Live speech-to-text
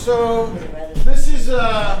So this is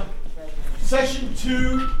session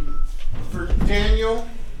 2 for Daniel.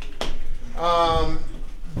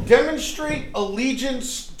 Demonstrate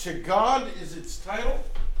allegiance to God is its title.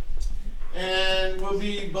 And will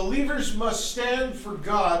be believers must stand for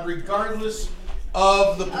God regardless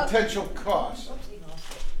of the potential cost.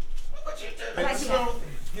 And so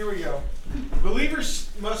here we go. Believers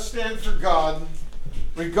must stand for God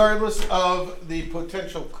regardless of the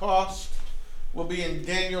potential cost. We'll be in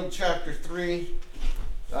Daniel chapter 3,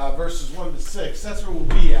 verses 1 to 6. That's where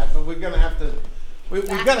we'll be at, but we're going to have to, we've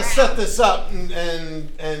got to set this up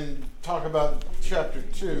and talk about chapter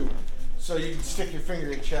 2, so you can stick your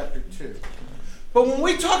finger in chapter 2. But when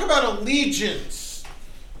we talk about allegiance,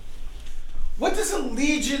 what does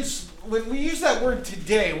allegiance, when we use that word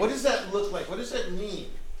today, what does that look like? What does that mean?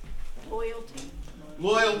 Loyalty.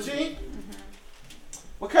 Loyalty? Mm-hmm.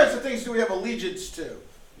 What kinds of things do we have allegiance to?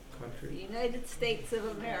 The United States of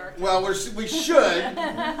America. Well, we should.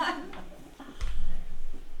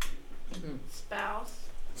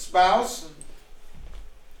 Spouse.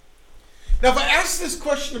 Now, if I asked this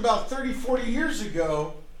question about 30, 40 years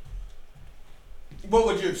ago, what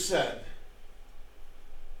would you have said?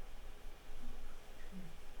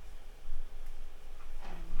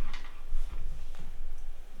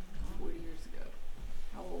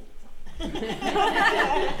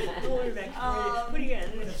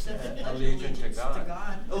 Allegiance to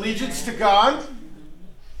God. Allegiance to God?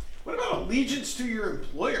 What about allegiance to your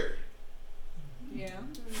employer? Yeah.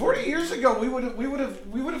 40 years ago, we would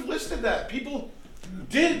have listed that. People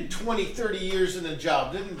did 20, 30 years in a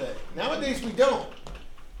job, didn't they? Nowadays, we don't.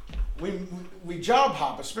 We job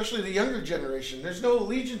hop, especially the younger generation. There's no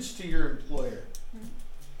allegiance to your employer.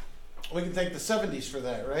 We can thank the 70s for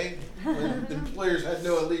that, right? When the employers had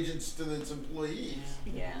no allegiance to its employees.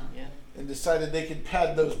 Yeah. And decided they could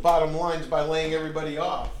pad those bottom lines by laying everybody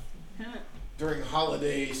off during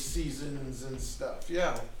holiday seasons and stuff.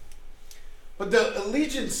 Yeah. But the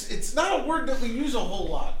allegiance, it's not a word that we use a whole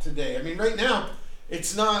lot today. I mean, right now,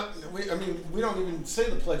 it's not, we don't even say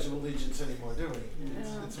the Pledge of Allegiance anymore, do we?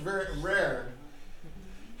 It's very rare.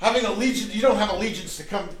 Having allegiance, you don't have allegiance to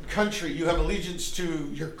country, you have allegiance to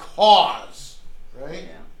your cause, right?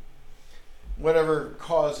 Yeah. Whatever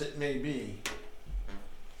cause it may be.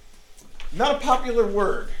 Not a popular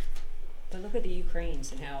word. But look at the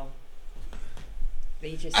Ukrainians and how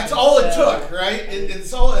they just... That's all it took, right?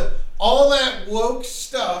 It's all that woke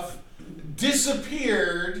stuff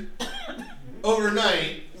disappeared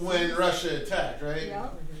overnight when Russia attacked, right? Yeah.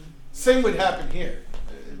 Same would happen here.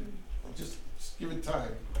 Just give it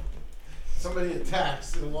time. Somebody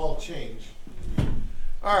attacks, it'll all change.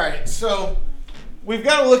 All right, so we've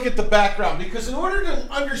got to look at the background, because in order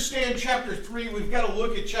to understand chapter 3, we've got to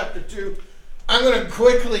look at chapter 2. I'm going to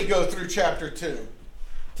quickly go through chapter 2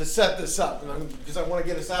 to set this up, because I want to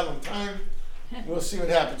get us out on time. We'll see what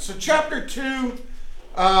happens. So chapter 2,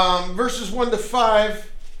 verses 1 to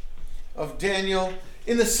 5 of Daniel.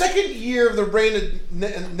 In the second year of the reign of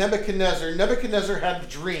Nebuchadnezzar had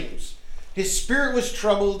dreams. His spirit was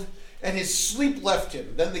troubled, and his sleep left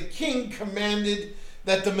him. Then the king commanded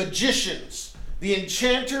that the magicians, the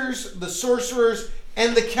enchanters, the sorcerers,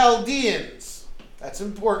 and the Chaldeans, that's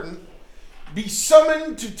important, be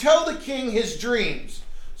summoned to tell the king his dreams.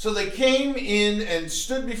 So they came in and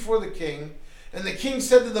stood before the king, and the king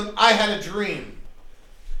said to them, I had a dream,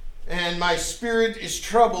 and my spirit is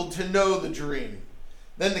troubled to know the dream.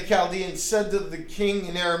 Then the Chaldeans said to the king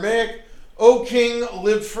in Aramaic, O king,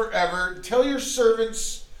 live forever. Tell your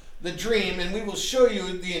servants the dream, and we will show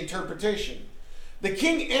you the interpretation. The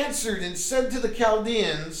king answered and said to the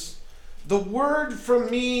Chaldeans, the word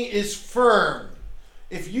from me is firm.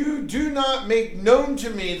 If you do not make known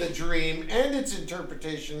to me the dream and its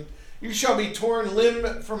interpretation, you shall be torn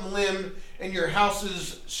limb from limb, and your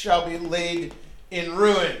houses shall be laid in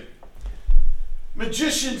ruin.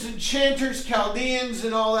 Magicians, enchanters, Chaldeans,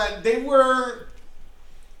 and all that, they were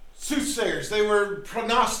soothsayers. They were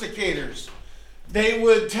prognosticators. They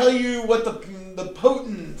would tell you what the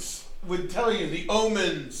potents would tell you, the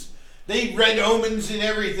omens. They read omens and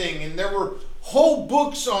everything, and there were whole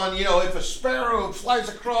books on, if a sparrow flies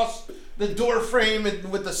across the door frame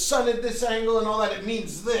and with the sun at this angle and all that, it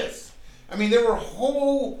means this. I mean, there were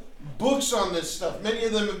whole books on this stuff. Many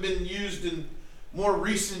of them have been used in more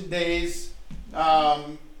recent days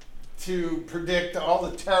to predict all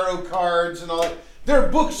the tarot cards and all that. There are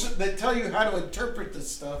books that tell you how to interpret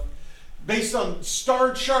this stuff. Based on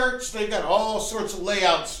star charts, they've got all sorts of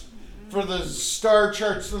layouts for the star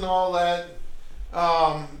charts and all that.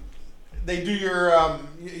 They do your,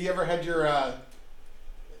 you ever had your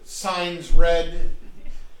signs read?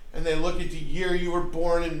 and they look at the year you were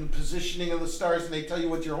born and the positioning of the stars, and they tell you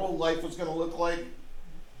what your whole life was going to look like?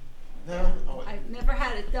 No? Oh, I've never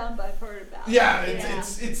had it done, but I've heard about yeah, it.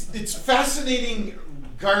 it's fascinating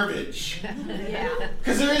garbage. Yeah.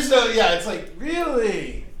 Because there is no, it's like,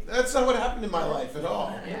 really? That's not what happened in my life at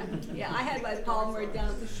all. Yeah, I had my Palmer down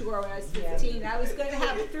at the shore when I was 15. I was going to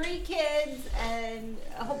have 3 kids and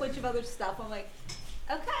a whole bunch of other stuff. I'm like,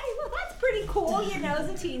 okay, well, that's pretty cool, as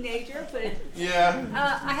a teenager, but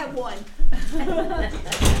I have 1.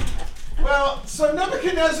 Well, so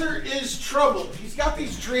Nebuchadnezzar is troubled. He's got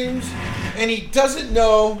these dreams, and he doesn't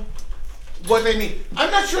know what they mean.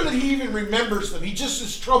 I'm not sure that he even remembers them. He just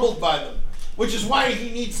is troubled by them, which is why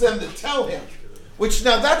he needs them to tell him. Which,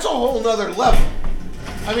 now, that's a whole nother level.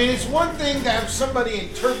 I mean, it's one thing to have somebody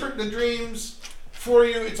interpret the dreams for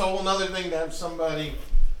you. It's a whole other thing to have somebody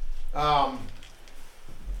tell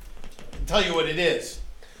you what it is.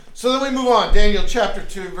 So then we move on. Daniel chapter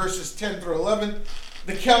 2, verses 10 through 11.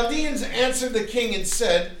 The Chaldeans answered the king and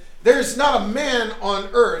said, "There is not a man on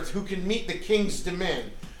earth who can meet the king's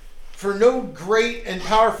demand. For no great and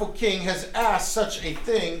powerful king has asked such a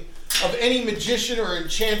thing of any magician or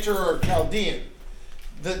enchanter or Chaldean.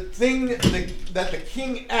 The thing that the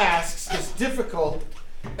king asks is difficult,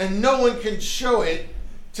 and no one can show it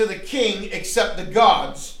to the king except the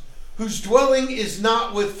gods, whose dwelling is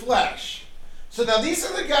not with flesh." So now these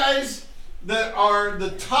are the guys that are the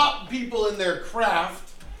top people in their craft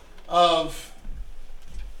of,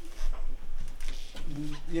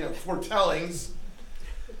 foretellings.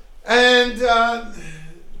 And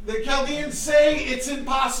the Chaldeans say it's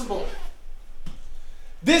impossible.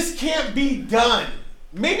 This can't be done.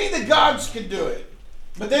 Maybe the gods can do it,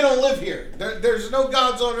 but they don't live here. There's no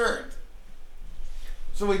gods on earth.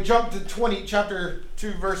 So we jump to chapter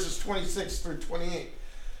 2, verses 26 through 28.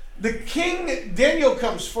 The king, Daniel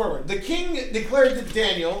comes forward. The king declared to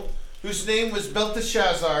Daniel, whose name was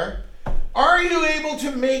Belteshazzar, "Are you able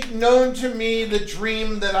to make known to me the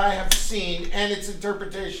dream that I have seen and its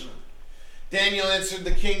interpretation?" Daniel answered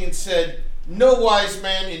the king and said, "No wise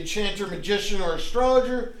man, enchanter, magician, or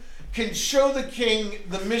astrologer can show the king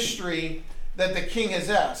the mystery that the king has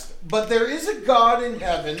asked. But there is a God in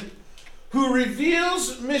heaven who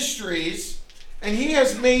reveals mysteries, and he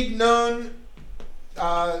has made known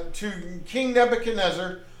to King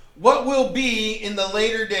Nebuchadnezzar what will be in the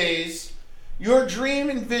later days. Your dream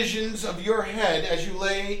and visions of your head as you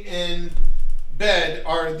lay in bed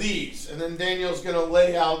are these." And then Daniel's going to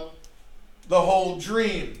lay out the whole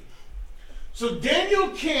dream. So Daniel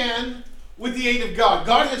can, with the aid of God,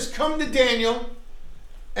 God has come to Daniel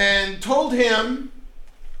and told him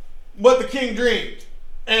what the king dreamed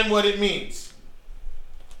and what it means,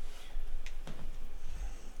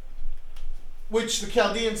 which the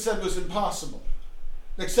Chaldeans said was impossible,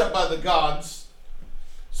 except by the gods.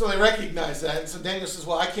 So they recognize that. And so Daniel says,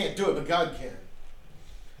 "Well, I can't do it, but God can."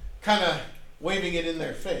 Kind of waving it in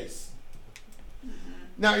their face.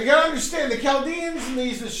 Now, you got to understand, the Chaldeans and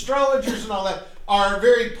these astrologers and all that are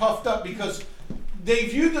very puffed up because they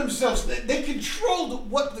viewed themselves, they controlled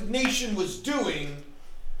what the nation was doing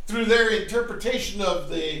through their interpretation of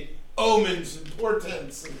the omens and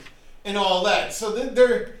portents and all that. So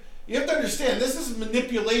you have to understand, this is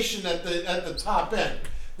manipulation at the top end.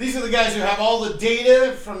 These are the guys who have all the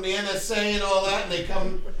data from the NSA and all that, and they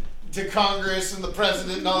come to Congress and the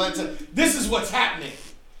president and all that. So this is what's happening.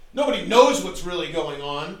 Nobody knows what's really going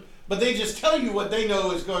on, but they just tell you what they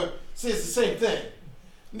know is going on. See, it's the same thing.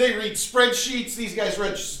 They read spreadsheets. These guys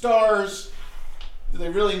read stars. Do they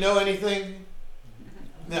really know anything?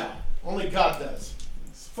 No. Only God does.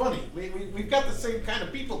 It's funny. We've got the same kind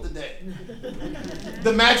of people today.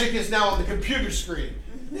 The magic is now on the computer screen.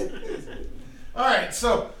 All right,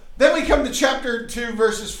 so then we come to chapter 2,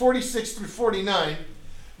 verses 46 through 49.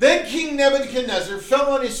 Then King Nebuchadnezzar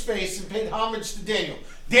fell on his face and paid homage to Daniel.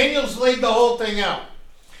 Daniel's laid the whole thing out.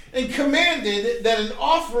 And commanded that an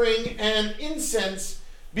offering and incense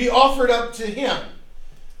be offered up to him.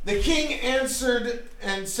 The king answered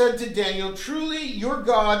and said to Daniel, "Truly your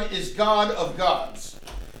God is God of gods,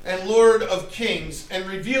 and Lord of kings, and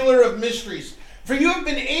revealer of mysteries. For you have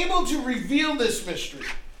been able to reveal this mystery."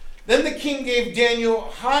 Then the king gave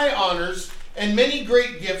Daniel high honors and many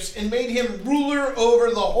great gifts, and made him ruler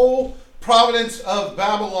over the whole province of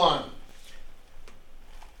Babylon,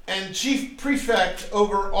 and chief prefect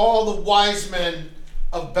over all the wise men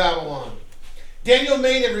of Babylon. Daniel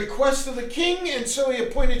made a request of the king, and so he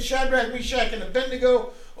appointed Shadrach, Meshach, and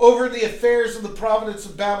Abednego over the affairs of the province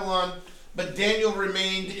of Babylon, but Daniel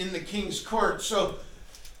remained in the king's court. So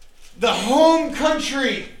the home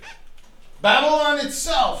country, Babylon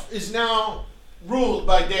itself, is now ruled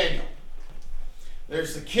by Daniel.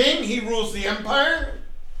 There's the king. He rules the empire.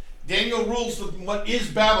 Daniel rules what is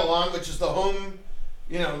Babylon, which is the home,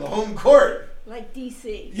 the home court. Like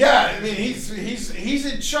DC. Yeah, I mean, he's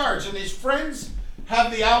in charge, and his friends have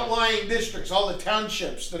the outlying districts, all the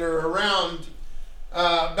townships that are around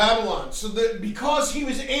Babylon. So that because he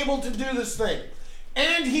was able to do this thing,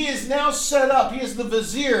 and he is now set up, he is the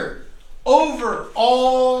vizier over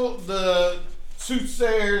all the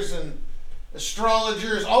soothsayers and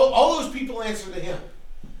astrologers. All those people answer to him.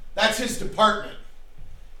 That's his department,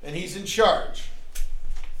 and he's in charge.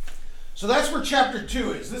 So that's where chapter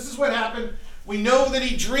 2 is. This is what happened. We know that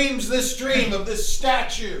he dreams this dream of this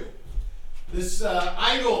statue, this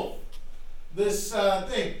idol, this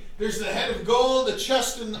thing. There's the head of gold, a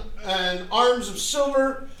chest and arms of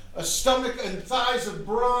silver, a stomach and thighs of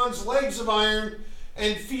bronze, legs of iron,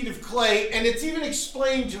 and feet of clay. And it's even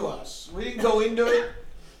explained to us. We didn't go into it.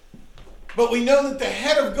 But we know that the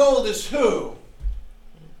head of gold is who?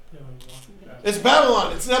 It's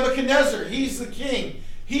Babylon. It's Nebuchadnezzar. He's the king.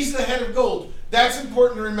 He's the head of gold. That's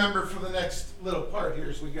important to remember for the next little part here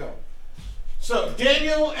as we go. So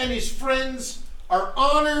Daniel and his friends are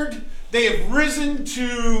honored. They have risen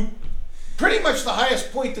to pretty much the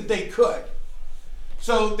highest point that they could.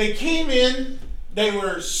 So they came in. They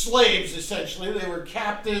were slaves, essentially. They were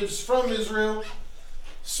captives from Israel.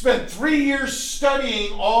 Spent 3 years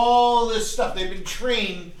studying all this stuff. They've been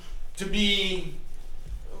trained to be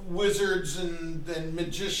wizards and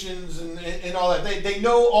magicians and all that. They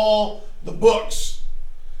know all the books,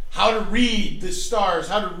 how to read the stars,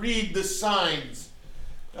 how to read the signs,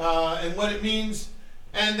 and what it means.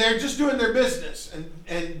 And they're just doing their business.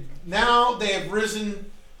 And now they have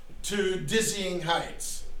risen to dizzying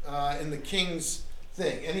heights in the king's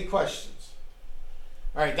thing. Any questions?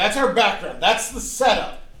 All right, that's our background. That's the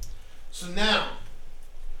setup. So now,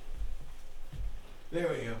 there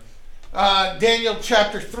we go. Daniel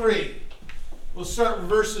chapter 3. We'll start with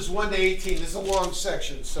verses 1 to 18. This is a long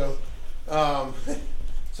section, so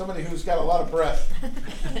somebody who's got a lot of breath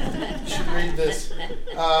should read this.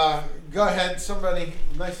 Go ahead, somebody,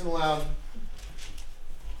 nice and loud.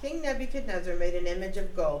 King Nebuchadnezzar made an image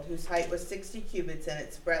of gold whose height was 60 cubits and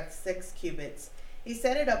its breadth 6 cubits. He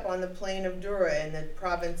set it up on the plain of Dura in the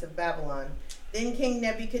province of Babylon. Then King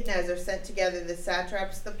Nebuchadnezzar sent together the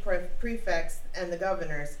satraps, the prefects, and the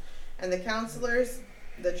governors, and the counselors,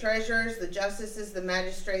 the treasurers, the justices, the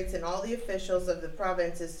magistrates, and all the officials of the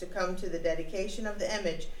provinces to come to the dedication of the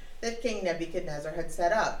image that King Nebuchadnezzar had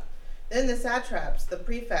set up. Then the satraps, the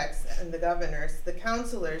prefects, and the governors, the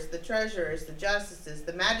counselors, the treasurers, the justices,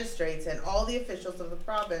 the magistrates, and all the officials of the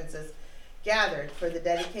provinces gathered for the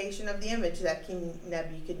dedication of the image that King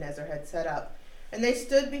Nebuchadnezzar had set up. And they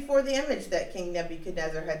stood before the image that King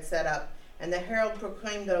Nebuchadnezzar had set up, and the herald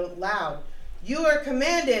proclaimed aloud, "You are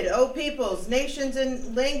commanded, O peoples, nations,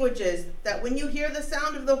 and languages, that when you hear the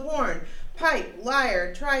sound of the horn, pipe,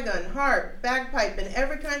 lyre, trigon, harp, bagpipe, and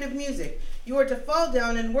every kind of music, you are to fall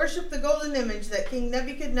down and worship the golden image that King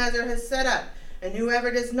Nebuchadnezzar has set up. And whoever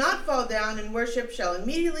does not fall down and worship shall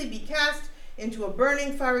immediately be cast into a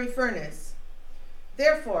burning fiery furnace."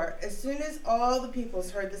 Therefore, as soon as all the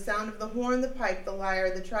peoples heard the sound of the horn, the pipe, the lyre,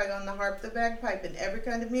 the trigon, the harp, the bagpipe, and every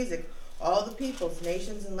kind of music, all the peoples,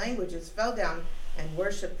 nations, and languages fell down and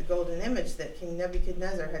worshipped the golden image that King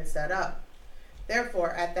Nebuchadnezzar had set up.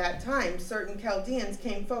 Therefore, at that time, certain Chaldeans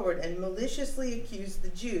came forward and maliciously accused the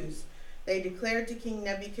Jews. They declared to King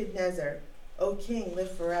Nebuchadnezzar, "O king,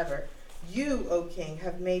 live forever. You, O king,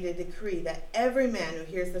 have made a decree that every man who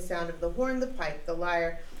hears the sound of the horn, the pipe, the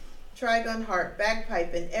lyre, trigon, harp,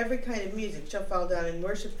 bagpipe, and every kind of music shall fall down and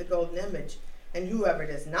worship the golden image. And whoever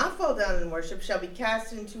does not fall down and worship shall be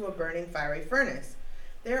cast into a burning fiery furnace.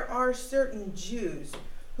 There are certain Jews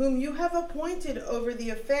whom you have appointed over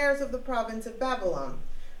the affairs of the province of Babylon,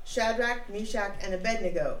 Shadrach, Meshach, and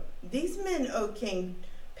Abednego. These men, O king,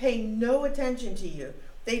 pay no attention to you.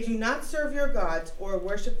 They do not serve your gods or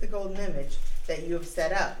worship the golden image that you have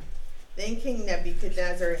set up." Then King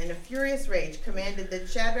Nebuchadnezzar, in a furious rage, commanded that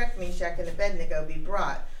Shadrach, Meshach, and Abednego be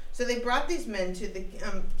brought. So they brought these men to the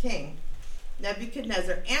king.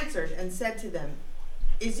 Nebuchadnezzar answered and said to them,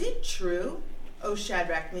 "Is it true, O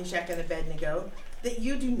Shadrach, Meshach, and Abednego, that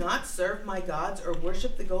you do not serve my gods or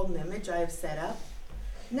worship the golden image I have set up?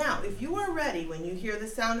 Now, if you are ready when you hear the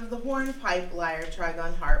sound of the horn, pipe, lyre,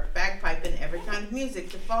 trigon, harp, bagpipe, and every kind of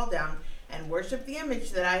music to fall down and worship the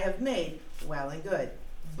image that I have made, well and good.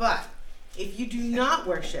 But if you do not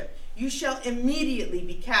worship, you shall immediately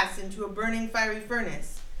be cast into a burning fiery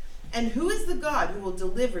furnace. And who is the God who will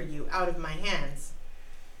deliver you out of my hands?"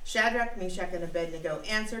 Shadrach, Meshach, and Abednego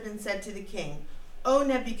answered and said to the king, O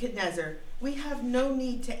Nebuchadnezzar, we have no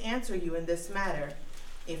need to answer you in this matter.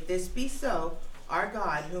 If this be so, our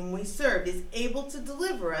God, whom we serve, is able to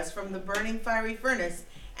deliver us from the burning fiery furnace,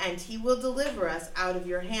 and he will deliver us out of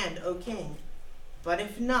your hand, O king. But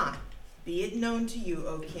if not, be it known to you,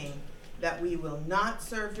 O king, that we will not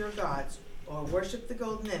serve your gods or worship the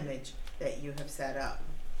golden image that you have set up.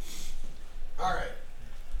 All right.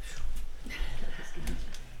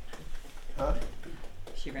 Huh?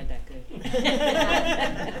 She read that good.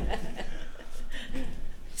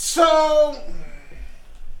 So,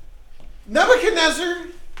 Nebuchadnezzar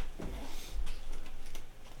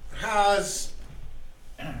has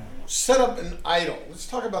set up an idol. Let's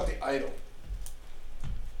talk about the idol.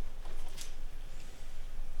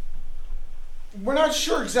 We're not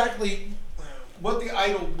sure exactly what the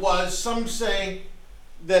idol was. Some say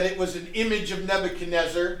that it was an image of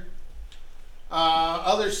Nebuchadnezzar.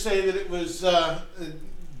 Others say that it was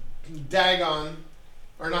Dagon,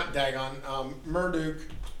 or not Dagon, Marduk,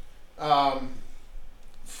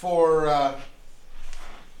 for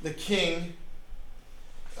the king.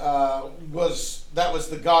 Was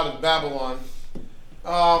the god of Babylon.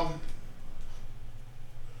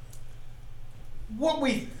 What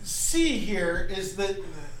we see here is that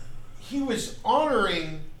he was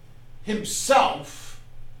honoring himself,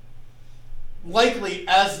 likely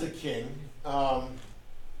as the king,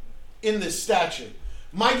 in this statue.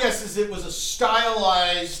 My guess is it was a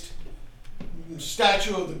stylized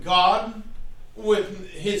statue of the god with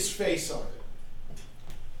his face on it.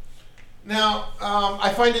 Now,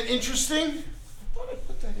 I find it interesting. I thought I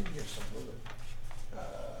put that in here somewhere.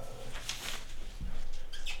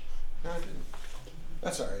 No, I didn't.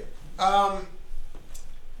 That's all right.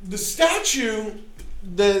 The statue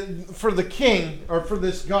for the king, or for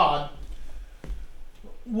this god,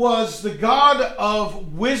 was the god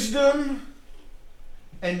of wisdom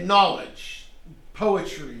and knowledge,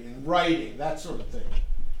 poetry and writing, that sort of thing.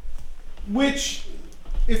 Which,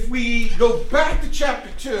 if we go back to chapter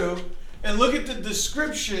 2 and look at the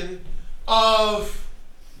description of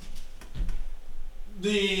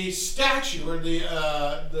the statue, or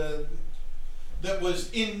that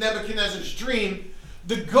was in Nebuchadnezzar's dream,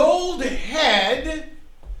 the gold head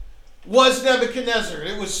was Nebuchadnezzar.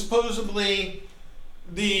 It was supposedly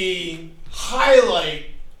the highlight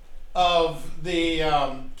of the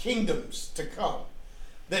kingdoms to come.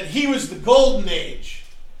 That he was the golden age,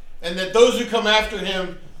 and that those who come after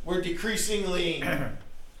him were decreasingly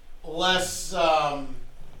less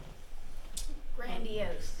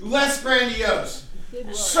grandiose.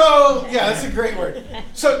 So, yeah, that's a great word.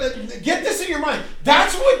 So, get this in your mind.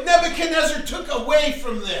 That's what Nebuchadnezzar took away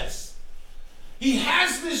from this. He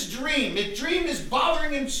has this dream. The dream is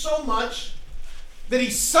bothering him so much that he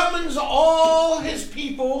summons all his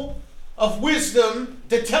people of wisdom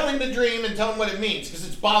to tell him the dream and tell him what it means, because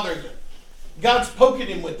it's bothering him. God's poking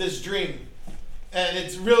him with this dream, and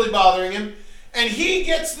it's really bothering him. And he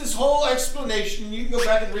gets this whole explanation. You can go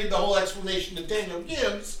back and read the whole explanation that Daniel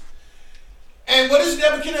gives. And what does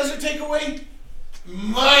Nebuchadnezzar take away?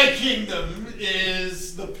 My kingdom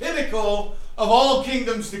is the pinnacle of all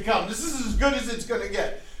kingdoms to come. This is as good as it's going to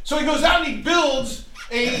get. So he goes out and he builds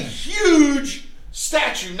a huge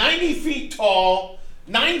statue, 90 feet tall,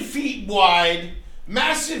 9 feet wide,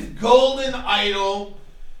 massive golden idol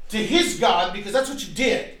to his God, because that's what you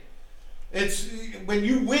did. It's when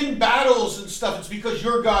you win battles and stuff, it's because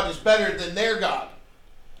your God is better than their God.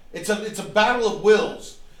 It's a battle of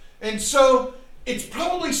wills. And so it's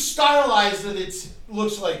probably stylized that it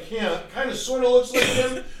looks like him, kind of sort of looks like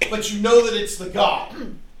him, but you know that it's the God.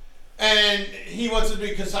 And he wants to be,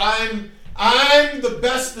 because I'm the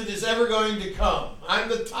best that is ever going to come. I'm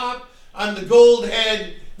the top, I'm the gold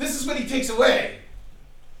head. This is what he takes away.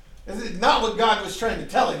 It's not what God was trying to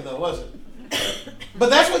tell him, though, was it? But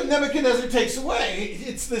that's what Nebuchadnezzar takes away.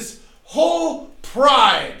 It's this whole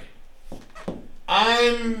pride.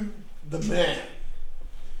 I'm the man.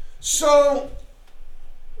 So,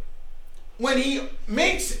 when he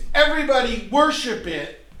makes everybody worship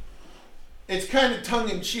it, it's kind of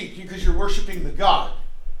tongue-in-cheek because you're worshiping the God.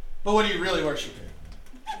 But what are you really worshiping?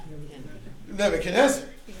 Nebuchadnezzar.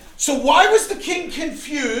 So why was the king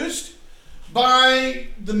confused by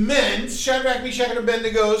the men, Shadrach, Meshach, and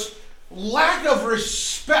Abednego's lack of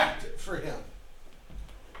respect for him?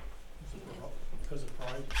 Because of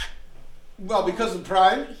pride. Well, because of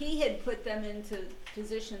pride. He had put them into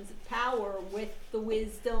positions of power with the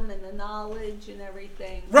wisdom and the knowledge and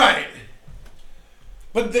everything. Right.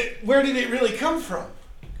 But where did it really come from?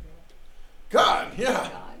 God, yeah.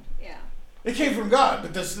 God, yeah. It came from God,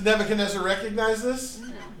 but does Nebuchadnezzar recognize this? No.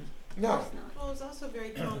 No. Of course not. Well, it's also very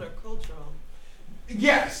countercultural.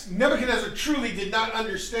 yes, Nebuchadnezzar truly did not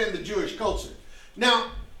understand the Jewish culture.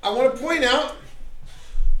 Now, I want to point out,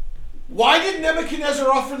 why did Nebuchadnezzar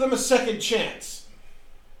offer them a second chance?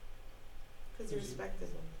 Because he respected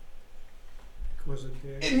them. Because of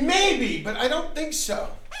Daniel, It may be, but I don't think so.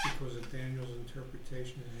 because of Daniel's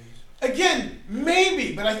interpretation of these. Again,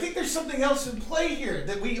 maybe, but I think there's something else in play here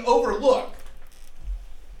that we overlook.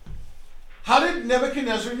 How did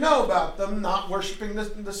Nebuchadnezzar know about them not worshiping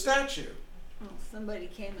the statue? Well, somebody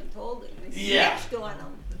came and told him. They Yeah. snitched on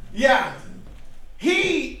him. Yeah.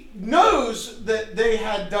 He knows that they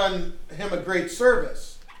had done him a great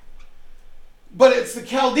service. But it's the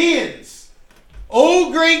Chaldeans.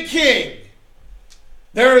 O great king,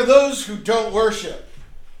 there are those who don't worship.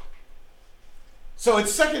 So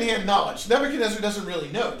it's secondhand knowledge. Nebuchadnezzar doesn't really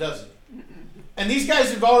know, does he? And these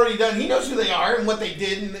guys have already done, he knows who they are and what they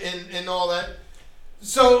did and all that.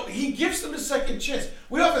 So he gives them a second chance.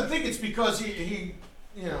 We often think it's because he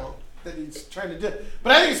that he's trying to do it.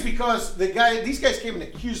 But I think it's because these guys came and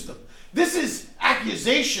accused them. This is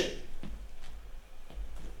accusation.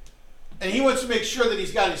 And he wants to make sure that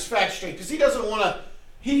he's got his facts straight, because he doesn't want to,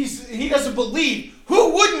 he doesn't believe,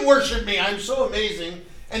 who wouldn't worship me? I'm so amazing.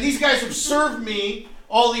 And these guys have served me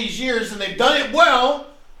all these years, and they've done it well.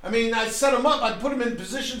 I mean, I set them up. I put them in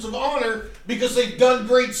positions of honor because they've done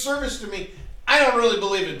great service to me. I don't really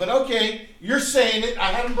believe it, but okay, you're saying it.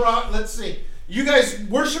 I had them brought, let's see. You guys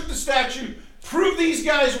worship the statue, prove these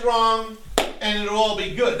guys wrong, and it'll all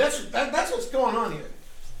be good. That's what's going on here.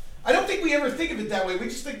 I don't think we ever think of it that way. We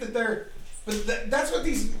just think that that's what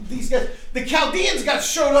these guys, the Chaldeans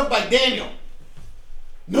showed up by Daniel.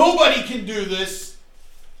 Nobody can do this.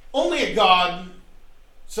 Only a God.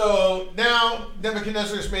 So now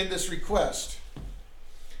Nebuchadnezzar has made this request.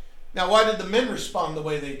 Now, why did the men respond the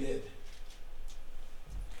way they did?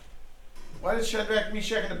 Why did Shadrach,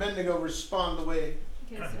 Meshach, and Abednego respond the way?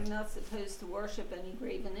 Because they're not supposed to worship any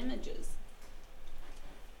graven images.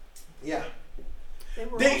 Yeah. They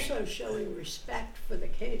were They- also showing respect for the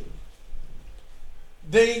king.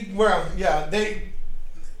 They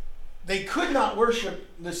could not worship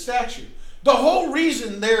the statue. The whole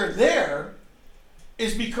reason they're there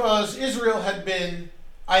is because Israel had been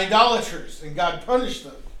idolaters and God punished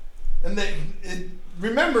them. And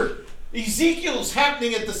remember, Ezekiel's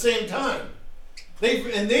happening at the same time.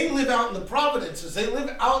 They live out in the providences. They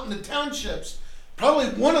live out in the townships. Probably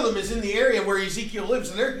one of them is in the area where Ezekiel lives,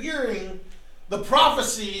 and they're hearing the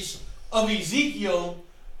prophecies of Ezekiel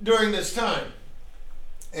during this time.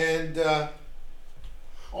 And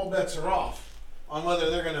all bets are off on whether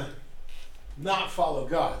they're going to not follow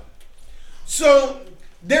God. So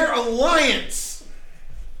their alliance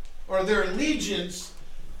or their allegiance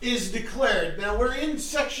is declared. Now we're in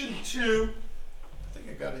section 2. I think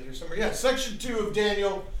I got it here somewhere. Yeah, section 2 of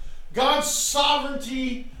Daniel. God's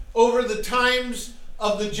sovereignty over the times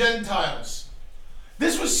of the Gentiles.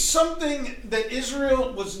 This was something that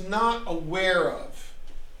Israel was not aware of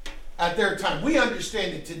at their time. We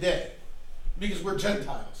understand it today because we're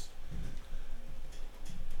Gentiles.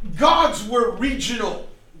 Gods were regional.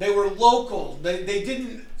 They were local. They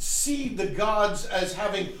didn't see the gods as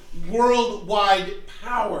having worldwide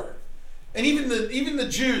power. And even the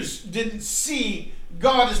Jews didn't see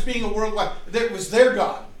God as being a worldwide. That was their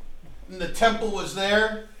God. And the temple was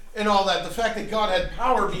there and all that. The fact that God had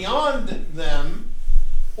power beyond them,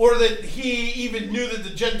 or that he even knew that the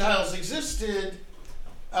Gentiles existed,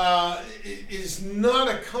 is not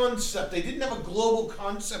a concept. They didn't have a global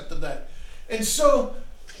concept of that. And so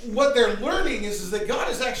what they're learning is that God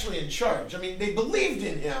is actually in charge. I mean, they believed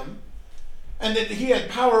in him and that he had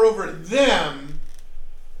power over them,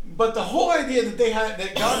 but the whole idea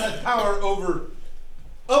that God had power over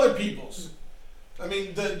other peoples. I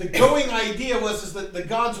mean, the going idea was that the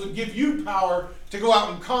gods would give you power to go out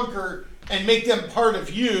and conquer and make them part of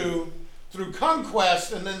you through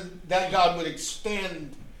conquest, and then that God would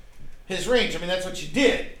expand his range. I mean, that's what you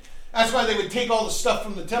did. That's why they would take all the stuff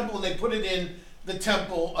from the temple and they put it in the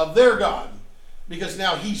temple of their God, because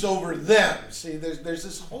now he's over them. See, there's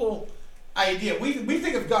this whole idea. We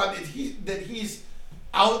think of God that he's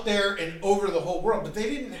out there and over the whole world, but they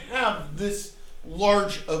didn't have this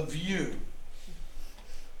large a view.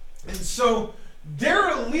 And so their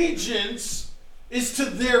allegiance is to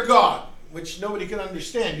their God, which nobody can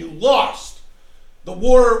understand. You lost. The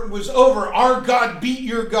war was over. Our God beat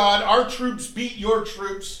your God. Our troops beat your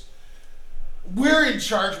troops. We're in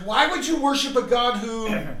charge. Why would you worship a God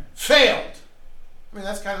who failed? I mean,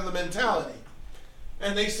 that's kind of the mentality.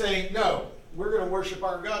 And they say, no, we're going to worship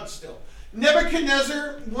our God still.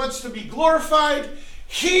 Nebuchadnezzar wants to be glorified.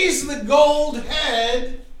 He's the gold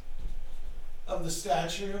head of the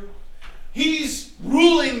statue. He's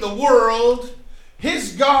ruling the world.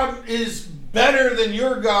 His God is better than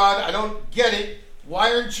your God. I don't get it.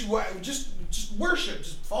 Why aren't you? Just worship.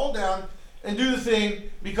 Just fall down and do the thing,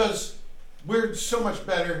 because we're so much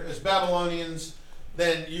better as Babylonians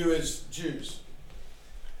than you as Jews.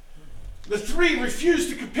 The three refuse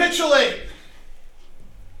to capitulate.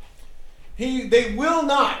 They will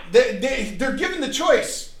not. They're given the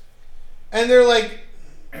choice, and they're like,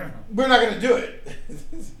 we're not going to do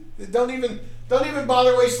it. Don't even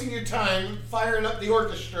bother wasting your time firing up the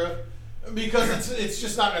orchestra, because it's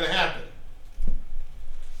just not going to happen.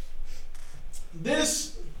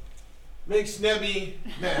 This makes Nebi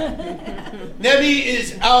mad. Nebi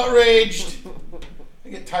is outraged. I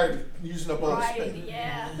get tired of using up all this thing.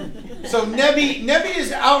 Yeah. So Nebi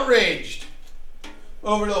is outraged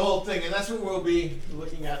over the whole thing, and that's what we'll be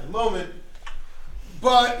looking at in a moment.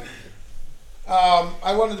 But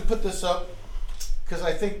I wanted to put this up because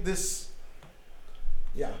I think this,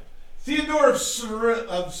 Theodore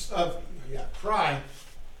of Pry,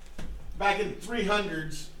 back in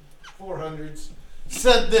 300s, 400s,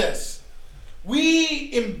 said this: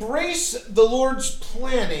 we embrace the Lord's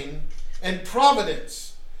planning and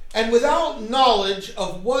providence, and without knowledge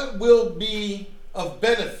of what will be of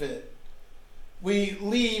benefit, we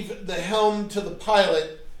leave the helm to the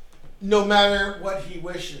pilot, no matter what he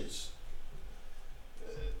wishes.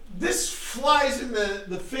 This flies in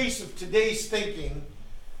the face of today's thinking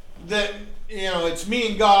that, it's me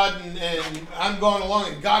and God, and I'm going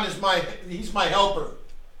along, and God is he's my helper.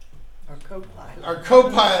 Our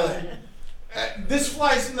co-pilot. This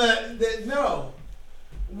flies in no.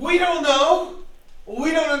 We don't know.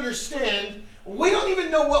 We don't understand. We don't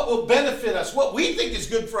even know what will benefit us. What we think is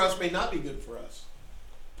good for us may not be good for us.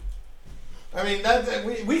 I mean,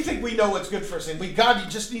 we think we know what's good for us. And God, you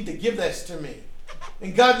just need to give this to me.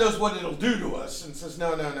 And God knows what it'll do to us. And says,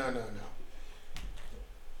 no.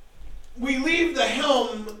 We leave the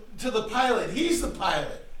helm to the pilot. He's the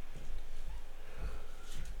pilot.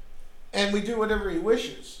 And we do whatever he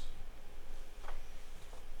wishes.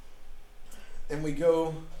 And we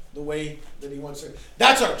go the way that he wants to.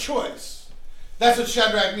 That's our choice. That's what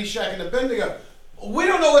Shadrach, Meshach, and Abednego. We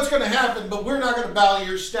don't know what's going to happen, but we're not going to bow to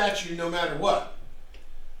your statue no matter what.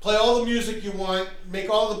 Play all the music you want, make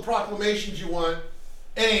all the proclamations you want.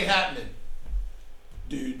 It ain't happening,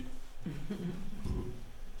 dude.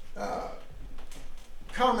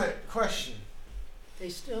 Comment, question. They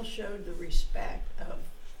still showed the respect of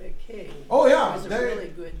the king. Oh yeah, it was a really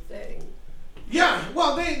good thing. Yeah,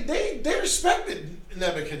 well, they respected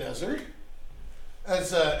Nebuchadnezzar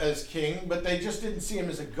as king, but they just didn't see him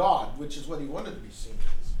as a god, which is what he wanted to be seen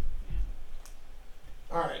as.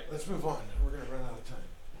 All right, let's move on. We're going to run out of time.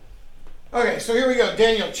 Okay, so here we go.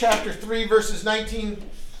 Daniel chapter 3, verses 19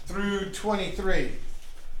 through 23.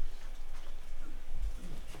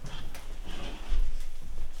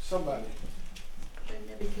 Somebody. Then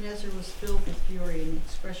Nebuchadnezzar was filled with fury, and the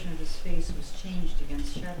expression of his face was changed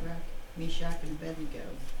against Shadrach, Meshach, and Abednego.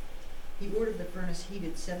 He ordered the furnace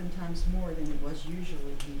heated 7 times more than it was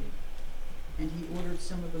usually heated. And he ordered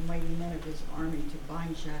some of the mighty men of his army to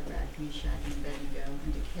bind Shadrach, Meshach, and Abednego,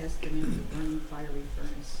 and to cast them into the burning fiery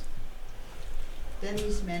furnace. Then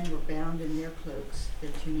these men were bound in their cloaks,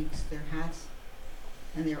 their tunics, their hats,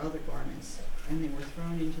 and their other garments, and they were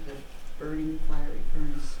thrown into the burning fiery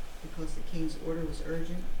furnace. Because the king's order was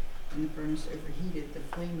urgent and the furnace overheated,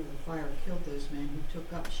 the flame of the fire killed those men who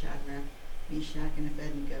took up Shadrach, Meshach, and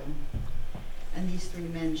Abednego. And these 3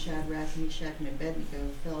 men, Shadrach, Meshach, and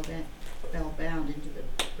Abednego, fell bound into the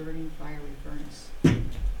burning fiery furnace.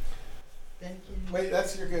 Then Wait,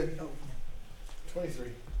 you're good. Oh.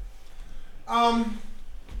 23.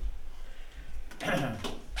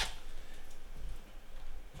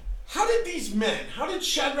 How did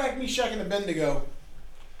Shadrach, Meshach, and Abednego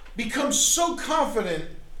become so confident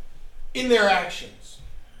in their actions?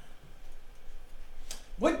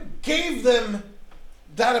 What gave them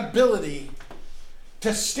that ability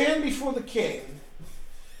to stand before the king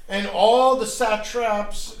and all the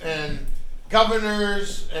satraps and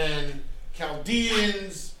governors and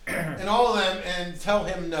Chaldeans and all of them and tell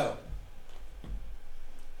him no?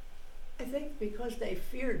 I think because they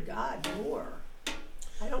feared God more.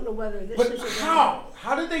 I don't know whether this But is how?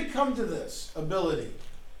 How did they come to this ability?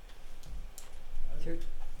 Through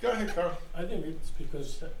Go ahead, Carl. I think it's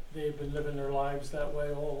because they've been living their lives that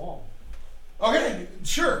way all along. Okay,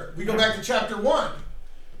 sure. We go back to chapter 1.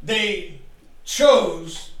 They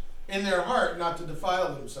chose in their heart not to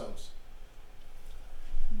defile themselves.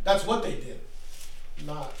 That's what they did.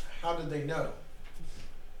 Not how did they know?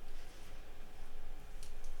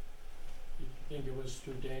 You think it was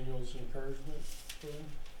through Daniel's encouragement for them?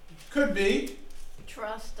 Could be.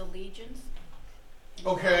 Trust, allegiance.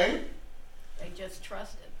 Okay. They just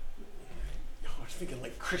trusted. Oh, I was thinking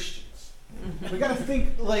like Christians. We got to think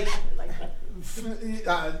like Like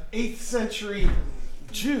 8th century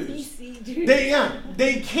Jews. BC Jews.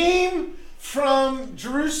 They came from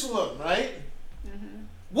Jerusalem, right? Mhm.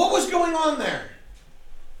 What was going on there?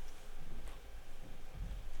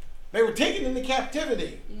 They were taken into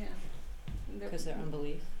captivity. Yeah. And they're- Because their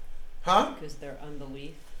unbelief. Huh? Because their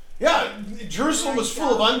unbelief. Yeah, Jerusalem was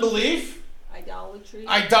full of unbelief, Idolatry.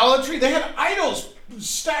 idolatry. They had idols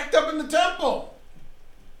stacked up in the temple.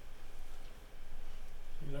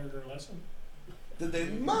 You learned their lesson. Did they?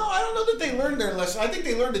 No, I don't know that they learned their lesson. I think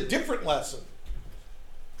they learned a different lesson.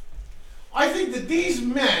 I think that these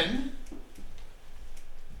men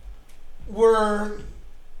were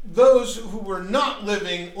those who were not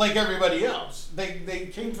living like everybody else. They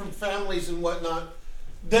came from families and whatnot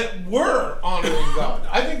that were honoring God.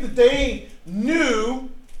 I think that they knew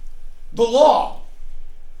the law.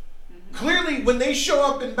 Clearly, when they show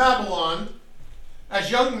up in Babylon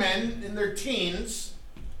as young men in their teens,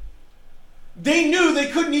 they knew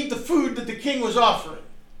they couldn't eat the food that the king was offering.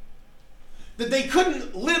 That they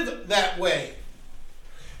couldn't live that way.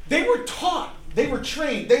 They were taught. They were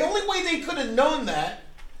trained. The only way they could have known that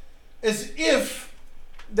is if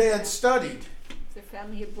they had studied. Their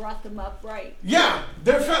family had brought them up right. Yeah,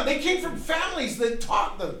 they came from families that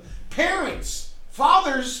taught them. Parents,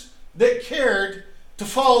 fathers that cared to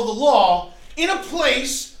follow the law in a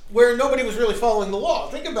place where nobody was really following the law.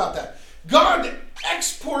 Think about that. God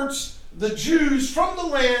exports the Jews from the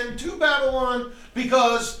land to Babylon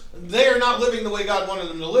because they're not living the way God wanted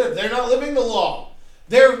them to live. They're not living the law.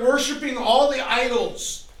 They're worshiping all the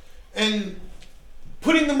idols and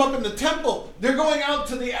putting them up in the temple. They're going out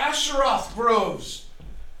to the Asheroth groves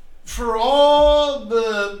for all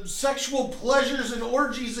the sexual pleasures and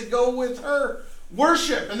orgies that go with her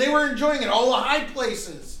worship. And they were enjoying it, all the high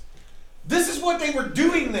places. This is what they were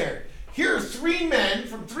doing there. Here are 3 men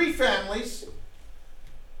from 3 families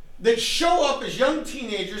that show up as young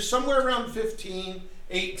teenagers, somewhere around 15,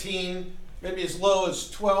 18, maybe as low as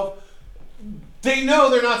 12. They know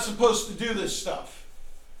they're not supposed to do this stuff.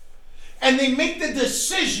 And they make the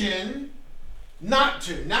decision not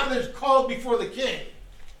to. Now they're called before the king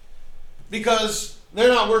because they're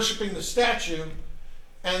not worshiping the statue.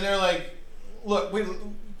 And they're like, look, we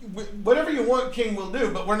whatever you want, king, we'll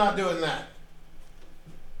do, but we're not doing that.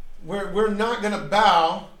 We're not going to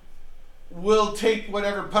bow. We'll take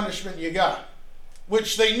whatever punishment you got.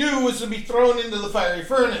 Which they knew was to be thrown into the fiery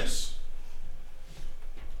furnace.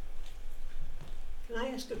 Can I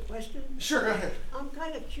ask a question? Sure, go ahead. I'm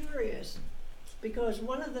kind of curious because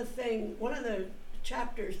one of the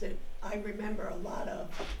chapters that I remember a lot of,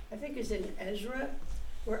 I think is in Ezra,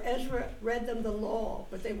 where Ezra read them the law,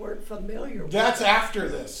 but they weren't familiar with That's it. after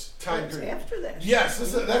this time That's period. after this.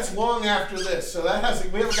 Yes, that's long after this. So we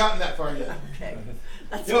haven't gotten that far yet. Okay.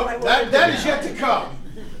 That's You know, what I wanted to that know. is yet to come.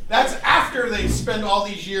 That's after they spend all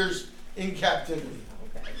these years in captivity.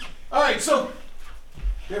 Okay. All right, so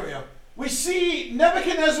there we go. We see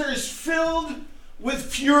Nebuchadnezzar is filled with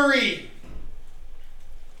fury.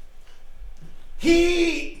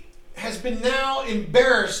 He has been now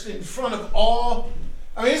embarrassed in front of all.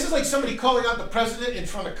 I mean, this is like somebody calling out the president in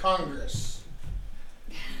front of Congress.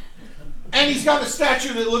 And he's got a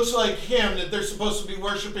statue that looks like him that they're supposed to be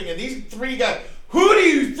worshiping. And these 3 guys, who do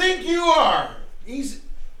you think you are? He's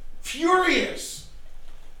furious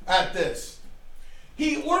at this.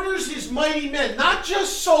 He orders his mighty men, not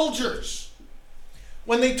just soldiers.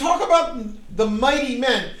 When they talk about the mighty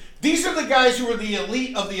men, these are the guys who are the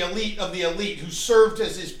elite of the elite of the elite, who served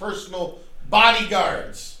as his personal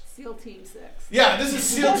bodyguards. SEAL Team 6. Yeah, this is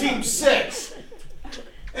SEAL Team 6.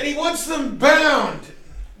 And he wants them bound.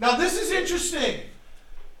 Now this is interesting.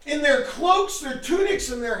 In their cloaks, their tunics,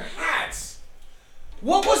 and their hats,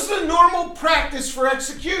 what was the normal practice for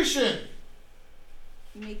execution?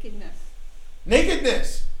 Nakedness.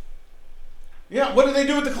 Nakedness. Yeah, what did they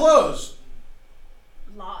do with the clothes?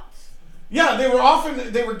 Lots. Yeah,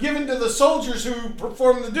 they were given to the soldiers who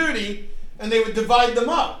performed the duty, and they would divide them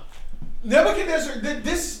up. Nebuchadnezzar,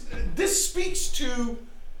 this speaks to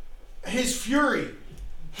his fury.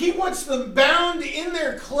 He wants them bound in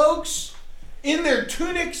their cloaks, in their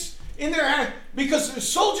tunics, in their hat, because the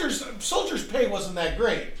soldiers' pay wasn't that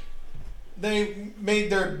great. They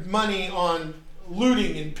made their money on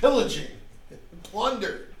looting and pillaging, and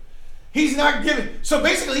plunder. He's not giving. So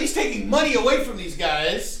basically, he's taking money away from these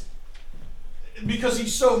guys because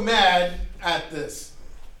he's so mad at this.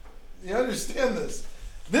 You understand this?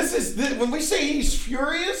 When we say he's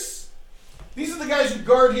furious, These are the guys who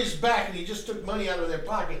guard his back, and he just took money out of their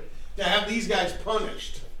pocket to have these guys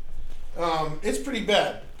punished. It's pretty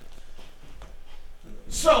bad.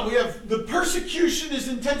 So we have the persecution is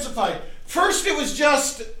intensified. First it was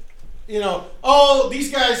just, oh,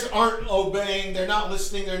 these guys aren't obeying, they're not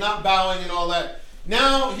listening, they're not bowing and all that.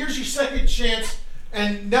 Now, here's your second chance,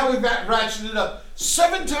 and now we've ratcheted it up.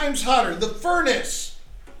 7 times hotter. The furnace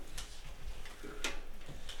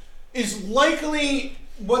is likely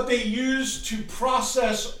what they use to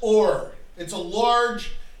process ore. It's a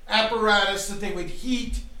large apparatus that they would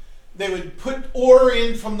heat. They would put ore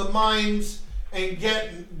in from the mines and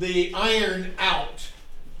get the iron out.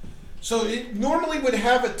 So it normally would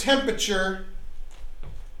have a temperature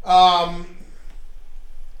of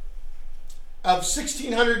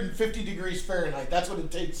 1650 degrees Fahrenheit. That's what it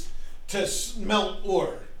takes to smelt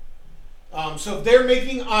ore. So if they're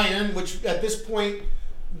making iron, which at this point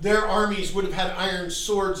their armies would have had iron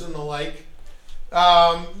swords and the like,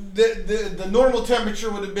 the normal temperature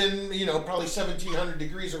would have been, probably 1700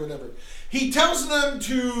 degrees or whatever. He tells them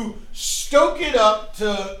to stoke it up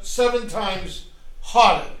to 7 times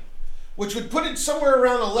hotter, which would put it somewhere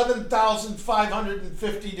around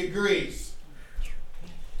 11,550 degrees.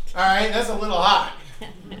 All right, that's a little hot.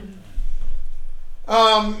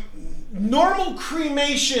 Normal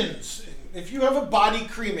cremations. If you have a body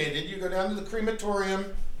cremated, you go down to the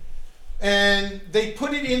crematorium and they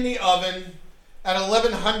put it in the oven at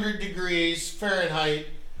 1100 degrees Fahrenheit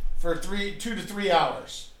for 2 to 3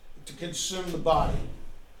 hours to consume the body.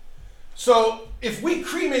 So if we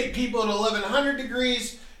cremate people at 1100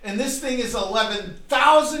 degrees and this thing is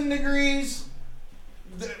 11,000 degrees,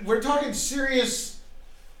 we're talking serious,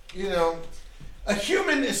 a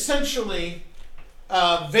human essentially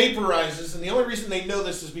vaporizes, and the only reason they know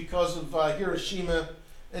this is because of Hiroshima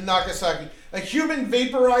and Nagasaki. A human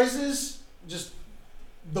vaporizes, just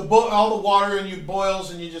all the water in you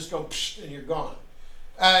boils and you just go psh, and you're gone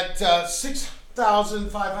at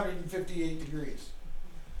 6,558 degrees.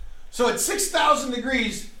 So at 6,000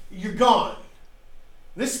 degrees, you're gone.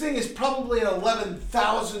 This thing is probably at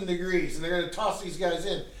 11,000 degrees, and they're going to toss these guys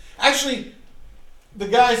in. Actually, the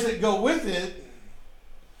guys that go with it,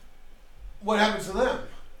 what happens to them?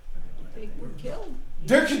 They were killed.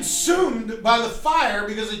 They're consumed by the fire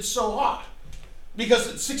because it's so hot. Because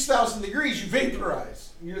at 6,000 degrees, you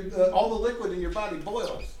vaporize. All the liquid in your body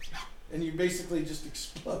boils, and you basically just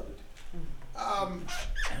explode.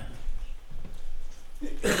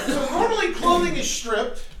 So normally clothing is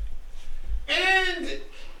stripped, and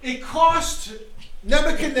it cost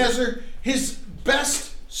Nebuchadnezzar his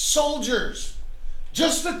best soldiers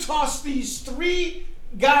just to toss these 3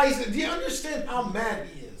 guys. Do you understand how mad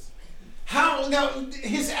he is? Now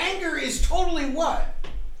his anger is totally what?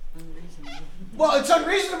 Unreasonable. Well, it's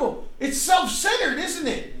unreasonable. It's self-centered, isn't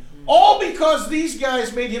it? All because these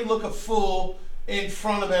guys made him look a fool in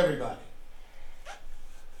front of everybody.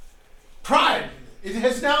 Pride. It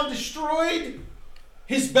has now destroyed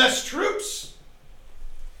his best troops.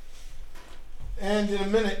 And in a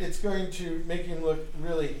minute, it's going to make him look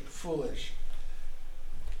really foolish.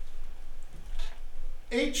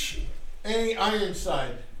 H.A.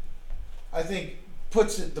 Ironside, I think,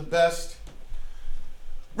 puts it the best.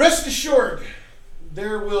 Rest assured,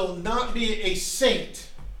 there will not be a saint,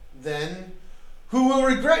 then, who will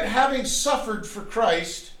regret having suffered for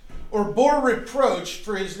Christ or bore reproach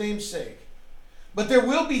for his name's sake. But there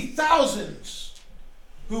will be thousands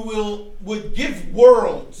who would give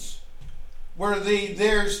worlds were they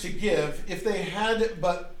theirs to give if they had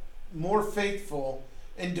but more faithful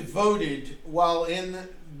and devoted while in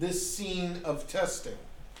this scene of testing.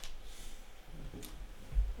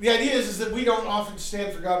 The idea is that we don't often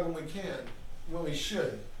stand for God when we can, when we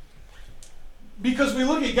should. Because we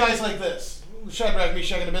look at guys like this, Shadrach,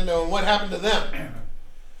 Meshach, and Abednego, and what happened to them.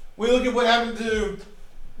 We look at what happened to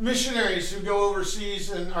missionaries who go overseas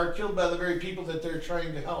and are killed by the very people that they're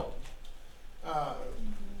trying to help.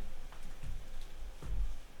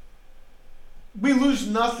 We lose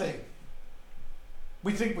nothing.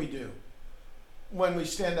 We think we do when we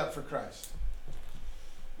stand up for Christ.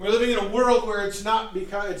 We're living in a world where it's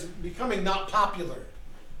becoming not popular,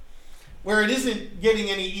 where it isn't getting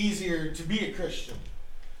any easier to be a Christian,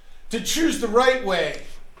 to choose the right way,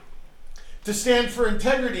 to stand for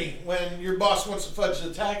integrity when your boss wants to fudge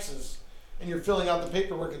the taxes and you're filling out the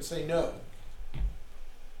paperwork and say no.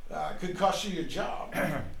 It could cost you your job.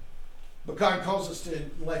 But God calls us to a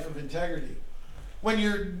life of integrity. When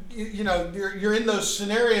you're in those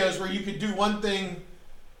scenarios where you could do one thing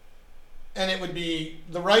and it would be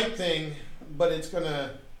the right thing, but it's going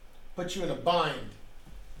to put you in a bind.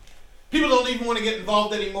 People don't even want to get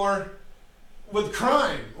involved anymore with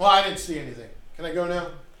crime. Well, I didn't see anything. Can I go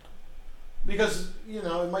now? Because,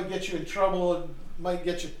 it might get you in trouble. It might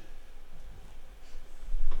get you...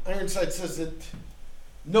 Ironside says that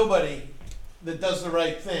nobody that does the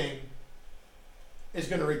right thing is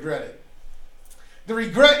going to regret it. The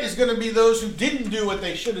regret is going to be those who didn't do what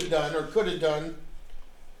they should have done or could have done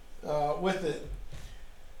with it.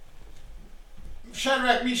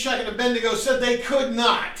 Shadrach, Meshach, and Abednego said they could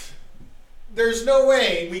not. There's no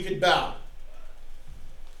way we could bow.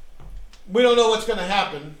 We don't know what's going to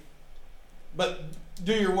happen, but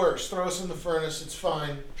do your worst. Throw us in the furnace. It's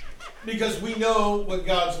fine. Because we know what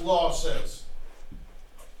God's law says.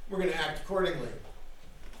 We're going to act accordingly.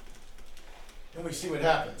 And we see what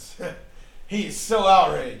happens. He's so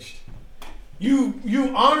outraged.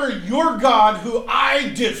 You honor your God who I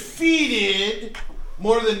defeated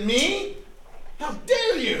more than me? How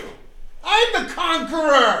dare you? I'm the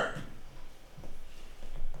conqueror.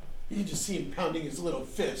 You can just see him pounding his little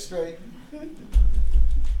fist, right?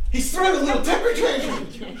 He's throwing a little temper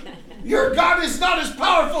tantrum. Your God is not as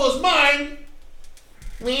powerful as mine.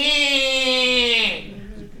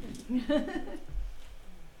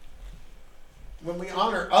 When we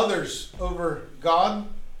honor others over God,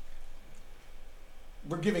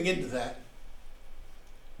 we're giving into that.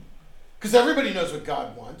 Because everybody knows what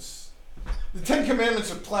God wants. The Ten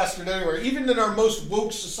Commandments are plastered everywhere. Even in our most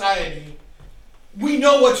woke society, we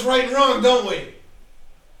know what's right and wrong, don't we?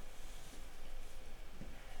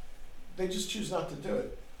 They just choose not to do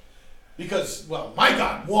it. Because, well, my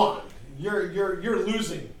God won. You're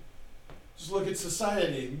losing. Just look at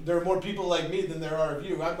society. There are more people like me than there are of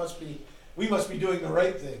you. We must be doing the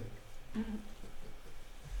right thing.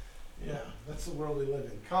 Yeah, that's the world we live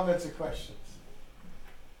in. Comments or questions?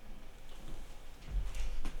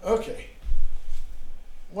 Okay.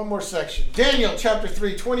 One more section. Daniel chapter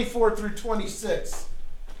 3, 24 through 26.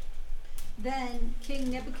 Then King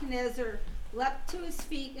Nebuchadnezzar leapt to his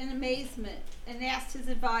feet in amazement and asked his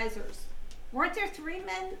advisors, "Weren't there 3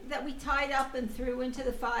 men that we tied up and threw into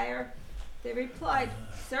the fire?" They replied,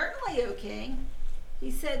 "Certainly, O king." He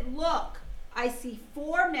said, "Look, I see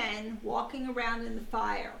 4 men walking around in the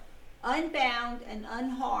fire, unbound and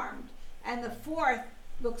unharmed, and the 4th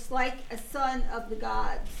looks like a son of the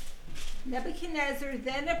gods." Nebuchadnezzar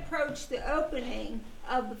then approached the opening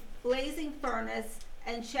of the blazing furnace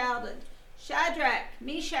and shouted, "Shadrach,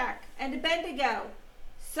 Meshach, and Abednego,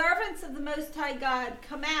 servants of the Most High God,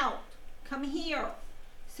 come out, come here."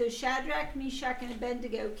 So Shadrach, Meshach, and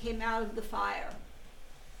Abednego came out of the fire.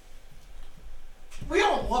 We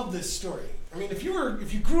all love this story. I mean, if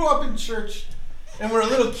you grew up in church and were a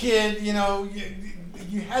little kid,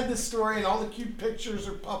 you had this story and all the cute pictures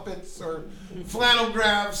or puppets or flannel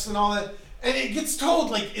graphs and all that, and it gets told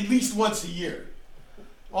like at least once a year,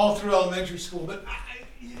 all through elementary school. But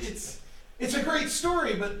it's a great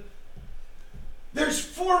story. But there's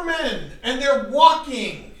 4 men and they're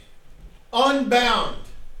walking unbound.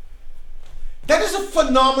 That is a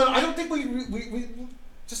phenomenon. I don't think we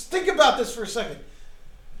just think about this for a second.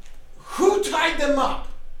 Who tied them up?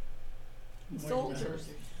 Soldiers.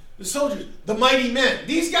 The soldiers, the mighty men.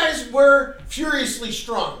 These guys were furiously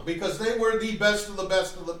strong because they were the best of the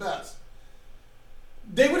best of the best.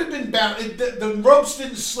 They would have been bound. The ropes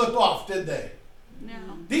didn't slip off, did they? No.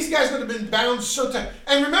 These guys would have been bound so tight.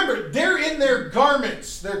 And remember, they're in their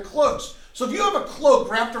garments, their cloaks. So if you have a cloak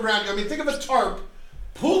wrapped around you, think of a tarp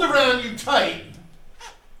pulled around you tight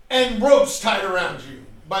and ropes tied around you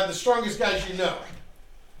by the strongest guys you know.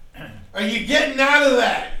 Are you getting out of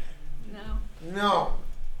that? No. No.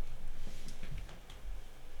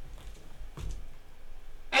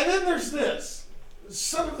 And then there's this,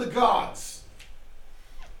 son of the gods.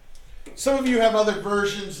 Some of you have other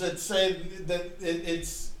versions that say that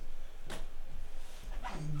it's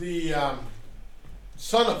the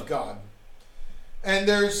son of God. And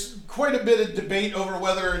there's quite a bit of debate over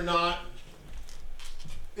whether or not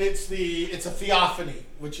it's a theophany,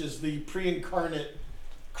 which is the pre-incarnate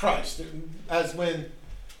Christ, as when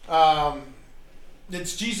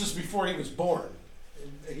it's Jesus before he was born.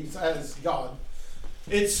 He's as God.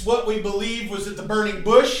 It's what we believe was at the burning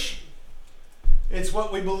bush. It's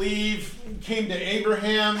what we believe came to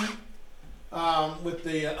Abraham with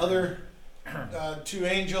the other 2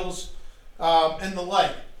 angels and the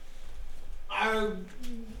like. I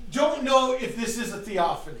don't know if this is a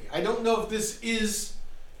theophany. I don't know if this is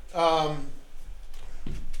the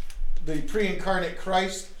pre-incarnate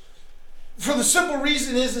Christ. For the simple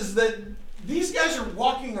reason is that these guys are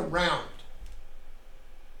walking around.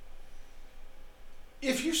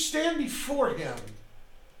 If you stand before him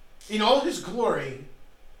in all his glory,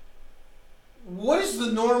 what is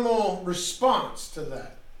the normal response to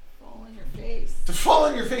that? Fall on your face. fall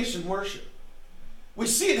on your face and worship. We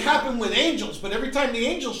see it happen with angels, but every time the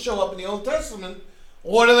angels show up in the Old Testament,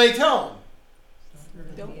 what do they tell them?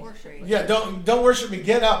 Don't worship. Yeah, don't worship me.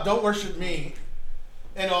 Get up. Don't worship me,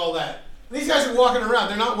 and all that. These guys are walking around.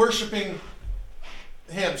 They're not worshiping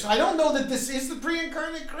him. So I don't know that this is the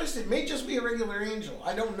pre-incarnate Christ. It may just be a regular angel.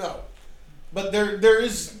 I don't know. But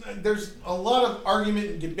there's a lot of argument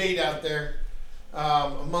and debate out there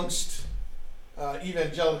amongst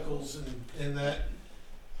evangelicals in that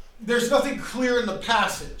there's nothing clear in the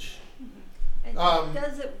passage. And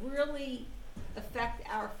does it really affect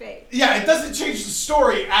our faith? Yeah, it doesn't change the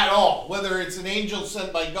story at all. Whether it's an angel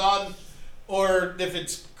sent by God or if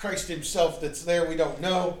it's Christ himself that's there, we don't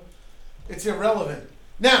know. It's irrelevant.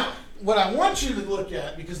 Now, what I want you to look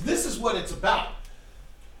at, because this is what it's about.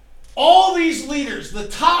 All these leaders, the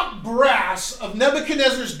top brass of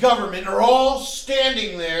Nebuchadnezzar's government, are all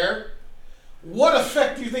standing there. What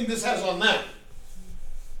effect do you think this has on them?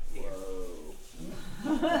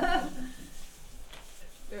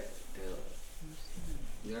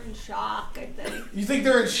 They're in shock, I think. You think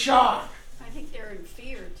they're in shock? I think they're in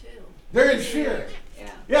fear too. They're in fear.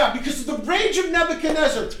 Yeah. Yeah, because of the rage of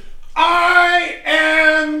Nebuchadnezzar. I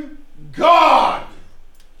am God.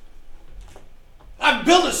 I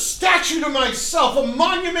built a statue to myself, a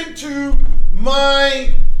monument to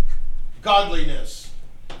my godliness.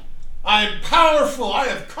 I am powerful. I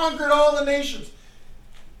have conquered all the nations.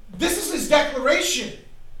 This is his declaration.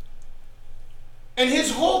 And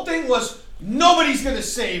his whole thing was, nobody's going to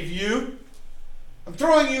save you. I'm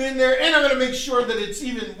throwing you in there, and I'm going to make sure that it's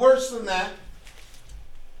even worse than that.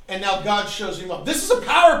 And now God shows him up. This is a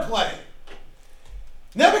power play.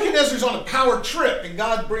 Nebuchadnezzar's on a power trip, and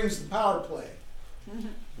God brings the power play.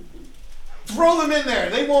 Throw them in there.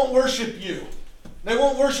 They won't worship you. They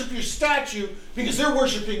won't worship your statue because they're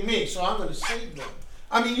worshiping me, so I'm going to save them.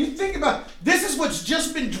 I mean, you think about, this is what's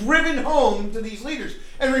just been driven home to these leaders.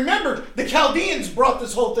 And remember, the Chaldeans brought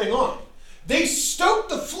this whole thing on. They stoked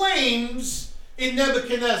the flames in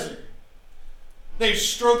Nebuchadnezzar. They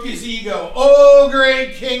stroke his ego. Oh,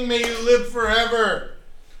 great king, may you live forever.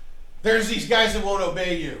 There's these guys that won't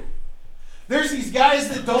obey you. There's these guys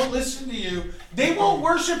that don't listen to you. They won't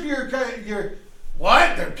worship your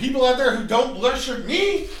what? There are people out there who don't worship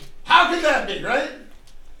me? How can that be, right?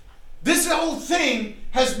 This whole thing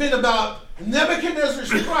has been about Nebuchadnezzar's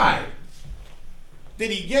pride.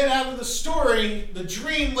 Did he get out of the story, the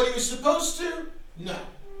dream, what he was supposed to? No.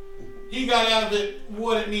 He got out of it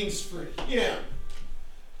what it means for him.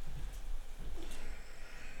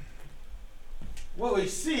 What we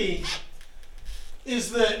see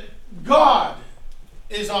is that God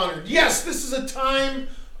is honored. Yes, this is a time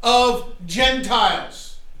of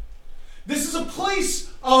Gentiles. This is a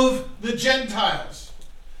place of the Gentiles.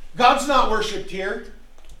 God's not worshipped here.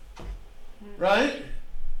 Right?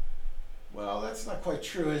 Well, that's not quite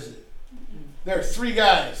true, is it? There are three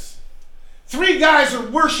guys. Three guys are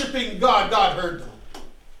worshiping God. God heard them.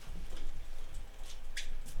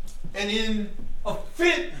 And in a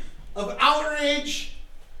fit of outrage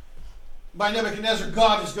by Nebuchadnezzar,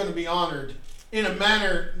 God is going to be honored in a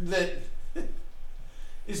manner that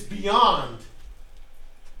is beyond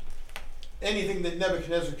anything that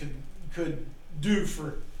Nebuchadnezzar could do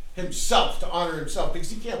for himself to honor himself, because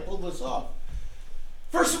he can't pull this off.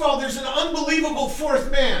 First of all, there's an unbelievable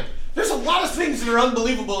fourth man. There's a lot of things that are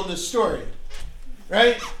unbelievable in this story,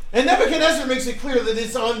 right? And Nebuchadnezzar makes it clear that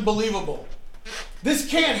it's unbelievable. This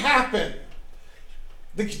can't happen.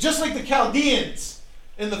 Just like the Chaldeans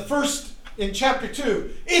in chapter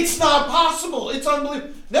 2. It's not possible. It's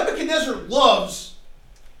unbelievable. Nebuchadnezzar loves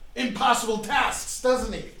impossible tasks,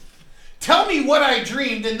 doesn't he? Tell me what I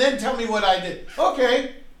dreamed and then tell me what I did.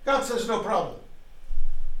 Okay, God says no problem.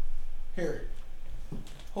 Here,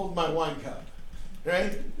 hold my wine cup,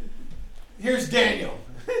 right? Here's Daniel.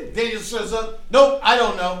 Daniel shows up. Nope, I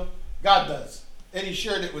don't know. God does. And he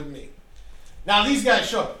shared it with me. Now these guys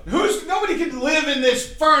show up. Nobody can live in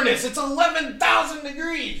this furnace. It's 11,000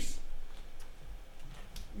 degrees.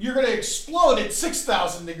 You're going to explode at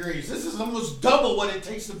 6,000 degrees. This is almost double what it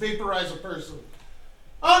takes to vaporize a person.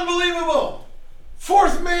 Unbelievable.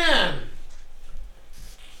 Fourth man.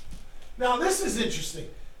 Now this is interesting.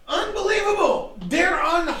 Unbelievable. They're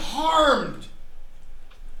unharmed.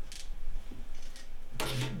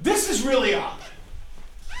 This is really odd.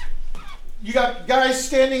 You got guys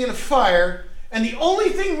standing in a fire, and the only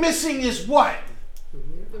thing missing is what?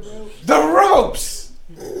 The ropes.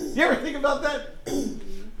 You ever think about that?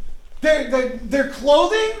 Their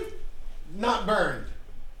clothing, not burned.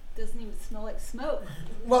 Doesn't even smell like smoke.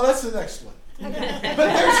 Well, that's the next one. But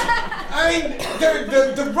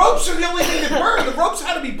the ropes are the only thing that burned. The ropes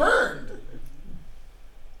had to be burned.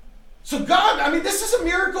 So God, I mean, this is a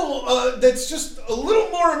miracle that's just a little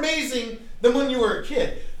more amazing than when you were a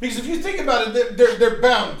kid. Because if you think about it, they're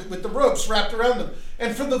bound with the ropes wrapped around them.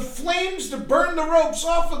 And for the flames to burn the ropes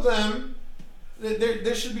off of them,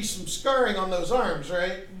 there should be some scarring on those arms,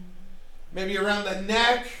 right? Maybe around the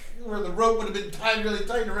neck, where the rope would have been tied really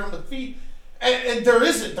tight around the feet. And there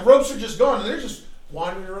isn't. The ropes are just gone, and they're just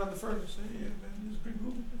wandering around the furnace. Hey, yeah, man, this is pretty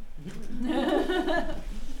cool.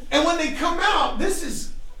 And when they come out, this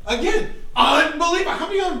is, again, unbelievable. How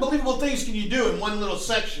many unbelievable things can you do in one little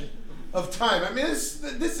section of time? I mean, this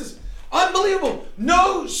is unbelievable.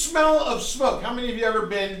 No smell of smoke. How many of you ever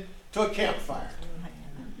been to a campfire?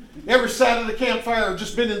 You ever sat at a campfire or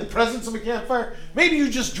just been in the presence of a campfire? Maybe you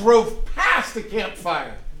just drove past a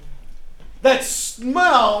campfire. That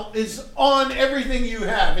smell is on everything you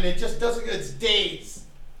have, and it just doesn't, it's days.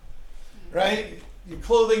 Right? Your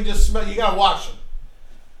clothing just smells, you got to wash them.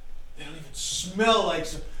 They don't even smell like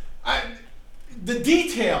some. The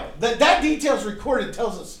detail, that detail is recorded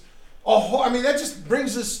tells us that just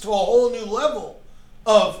brings us to a whole new level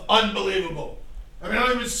of unbelievable. I mean, I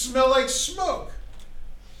don't even smell like smoke.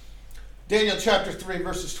 Daniel chapter 3,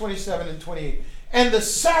 verses 27 and 28. And the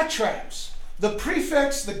satraps, the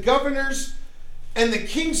prefects, the governors, and the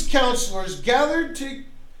king's counselors gathered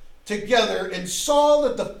together and saw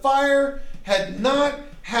that the fire had not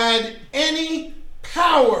had any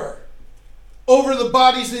power over the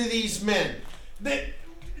bodies of these men.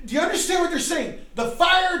 Do you understand what they're saying? The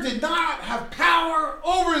fire did not have power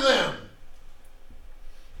over them.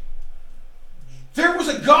 There was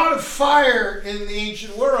a god of fire in the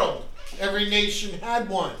ancient world. Every nation had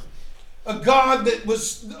one. A god that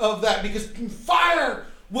was of that, because fire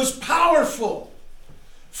was powerful.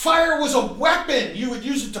 Fire was a weapon. You would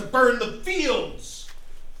use it to burn the fields.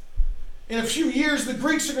 In a few years, the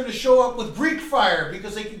Greeks are going to show up with Greek fire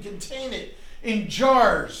because they can contain it in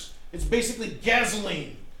jars. It's basically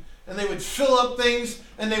gasoline. And they would fill up things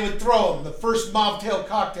and they would throw them. The first Movtail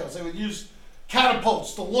cocktails. They would use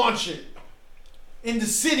catapults to launch it into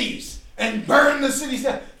cities and burn the cities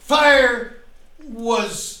down. Fire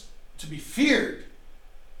was to be feared.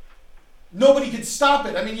 Nobody could stop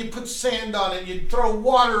it. I mean, you put sand on it, you'd throw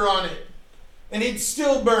water on it, and it'd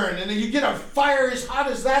still burn. And then you get a fire as hot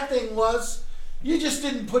as that thing was, you just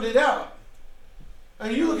didn't put it out. I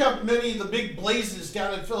mean, you look up many of the big blazes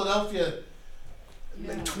down in Philadelphia,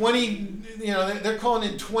 20, they're calling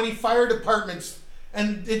in 20 fire departments,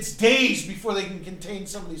 and it's days before they can contain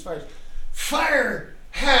some of these fires. Fire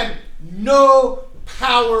had no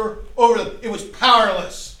power over them. It was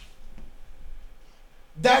powerless.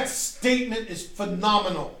 That statement is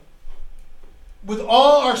phenomenal. With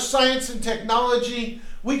all our science and technology,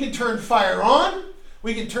 we can turn fire on,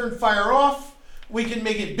 we can turn fire off, we can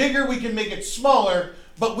make it bigger, we can make it smaller,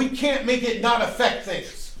 but we can't make it not affect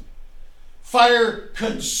things. Fire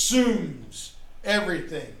consumes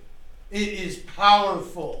everything. It is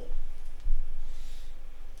powerful.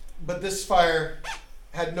 But this fire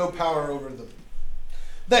had no power over them.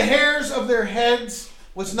 The hairs of their heads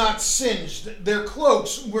was not singed. Their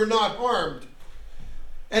cloaks were not harmed.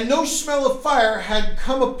 And no smell of fire had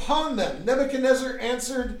come upon them. Nebuchadnezzar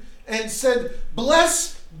answered and said,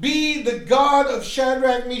 "Blessed be the God of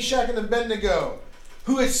Shadrach, Meshach, and Abednego,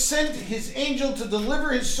 who has sent his angel to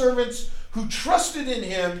deliver his servants who trusted in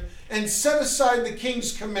him and set aside the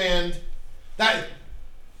king's command." That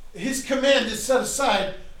his command is set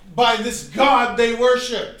aside by this God they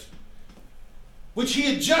worshipped, which he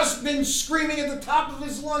had just been screaming at the top of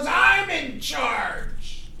his lungs, "I'm in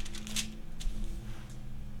charge."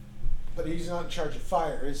 But he's not in charge of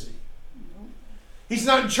fire, is he? He's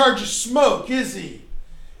not in charge of smoke, is he?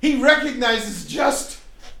 He recognizes just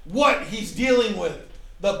what he's dealing with.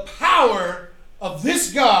 The power of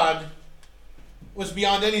this God was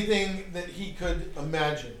beyond anything that he could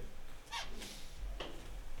imagine.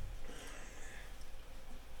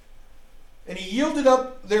 And he yielded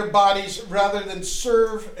up their bodies rather than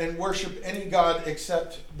serve and worship any god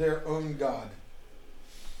except their own God.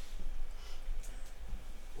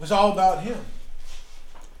 It was all about him.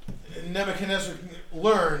 And Nebuchadnezzar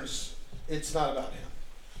learns it's not about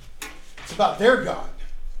him. It's about their God.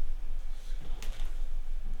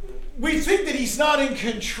 We think that he's not in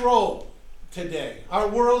control today. Our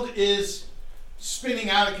world is spinning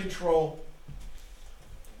out of control.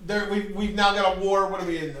 We've now got a war. What are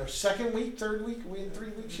we in? Our second week, third week? Are we in 3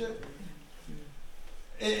 weeks yet?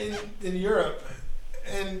 In Europe.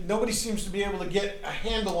 And nobody seems to be able to get a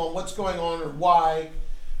handle on what's going on or why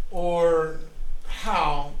or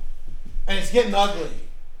how. And it's getting ugly.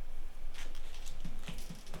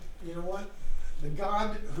 You know what? The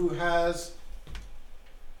God who has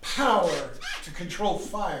power to control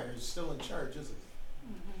fire is still in charge, isn't he?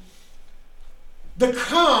 The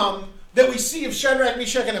calm that we see of Shadrach,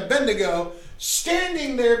 Meshach, and Abednego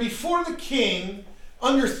standing there before the king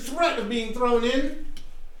under threat of being thrown in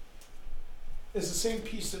is the same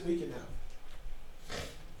peace that we can have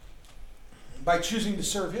by choosing to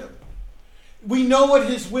serve him. We know what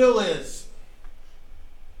his will is.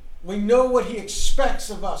 We know what he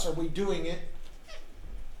expects of us. Are we doing it?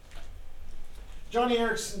 Johnny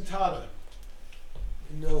Erickson Tada.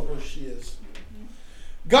 You know who she is.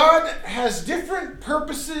 God has different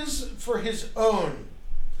purposes for his own.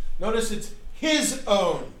 Notice it's his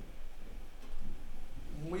own.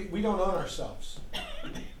 We don't own ourselves.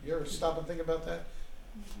 You ever stop and think about that?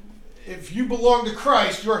 If you belong to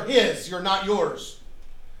Christ, you're his. You're not yours.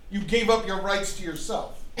 You gave up your rights to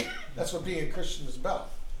yourself. That's what being a Christian is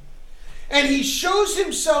about. And he shows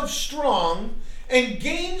himself strong and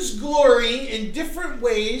gains glory in different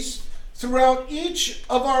ways throughout each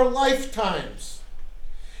of our lifetimes.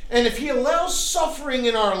 And if he allows suffering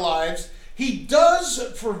in our lives, he does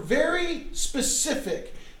for very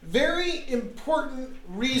specific, very important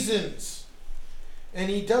reasons. And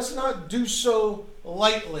he does not do so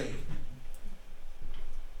lightly.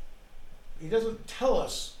 He doesn't tell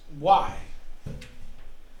us why.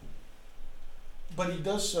 But he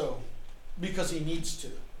does so because he needs to.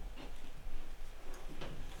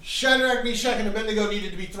 Shadrach, Meshach, and Abednego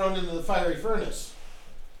needed to be thrown into the fiery furnace.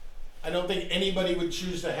 I don't think anybody would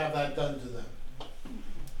choose to have that done to them.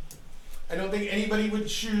 I don't think anybody would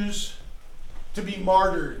choose to be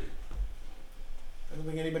martyred. I don't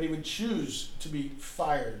think anybody would choose to be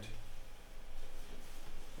fired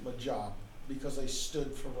from a job because they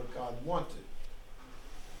stood for what God wanted.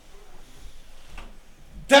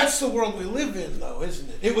 That's the world we live in, though, isn't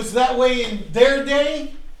it? It was that way in their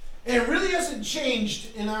day, and it really hasn't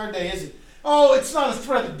changed in our day, is it? Oh, it's not a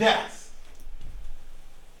threat of death.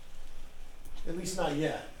 At least not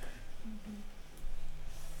yet.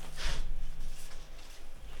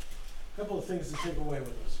 A couple of things to take away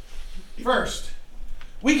with us. First,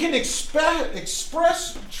 we can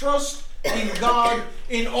express trust in God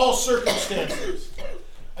in all circumstances.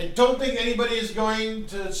 I don't think anybody is going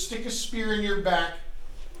to stick a spear in your back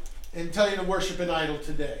and tell you to worship an idol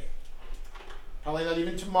today. Probably not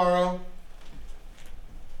even tomorrow.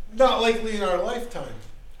 Not likely in our lifetime.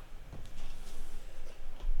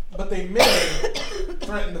 But they may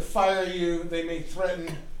threaten to fire you. They may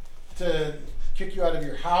threaten to kick you out of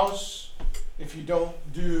your house if you don't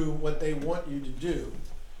do what they want you to do.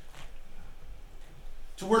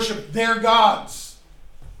 To worship their gods.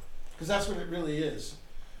 Because that's what it really is.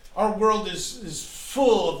 Our world is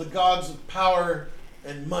full of the gods of power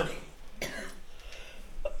and money.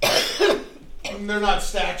 And they're not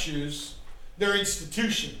statues. They're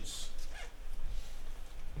institutions.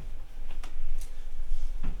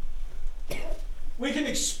 We can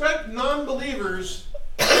expect non-believers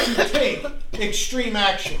to take extreme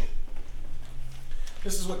action.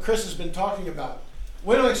 This is what Chris has been talking about.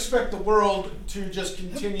 We don't expect the world to just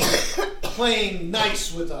continue playing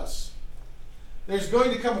nice with us. There's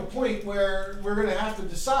going to come a point where we're going to have to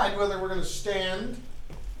decide whether we're going to stand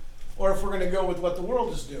or if we're going to go with what the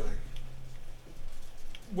world is doing.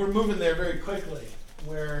 We're moving there very quickly,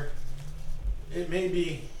 where it may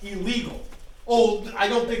be illegal. Oh, I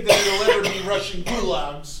don't think that there'll ever be Russian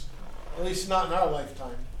gulags, at least not in our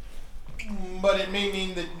lifetime. But it may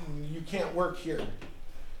mean that you can't work here.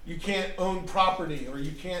 You can't own property, or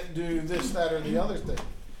you can't do this, that, or the other thing.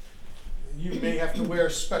 You may have to wear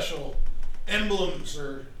special emblems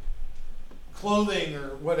or clothing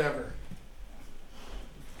or whatever.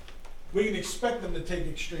 We can expect them to take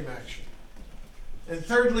extreme action. And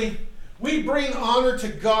thirdly, we bring honor to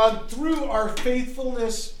God through our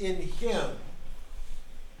faithfulness in Him.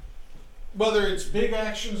 Whether it's big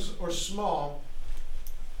actions or small,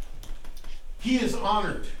 He is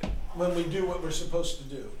honored when we do what we're supposed to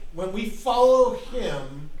do. When we follow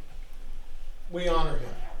Him, we honor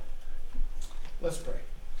Him. Let's pray.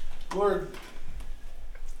 Lord,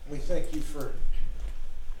 we thank You for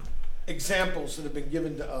examples that have been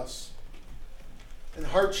given to us and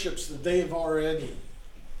hardships that they've already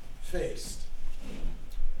faced.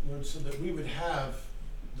 Lord, so that we would have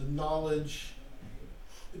the knowledge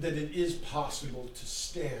that it is possible to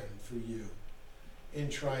stand for You in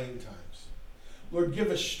trying times. Lord, give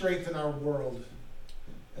us strength in our world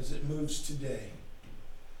as it moves today.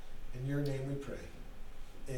 In Your name we pray.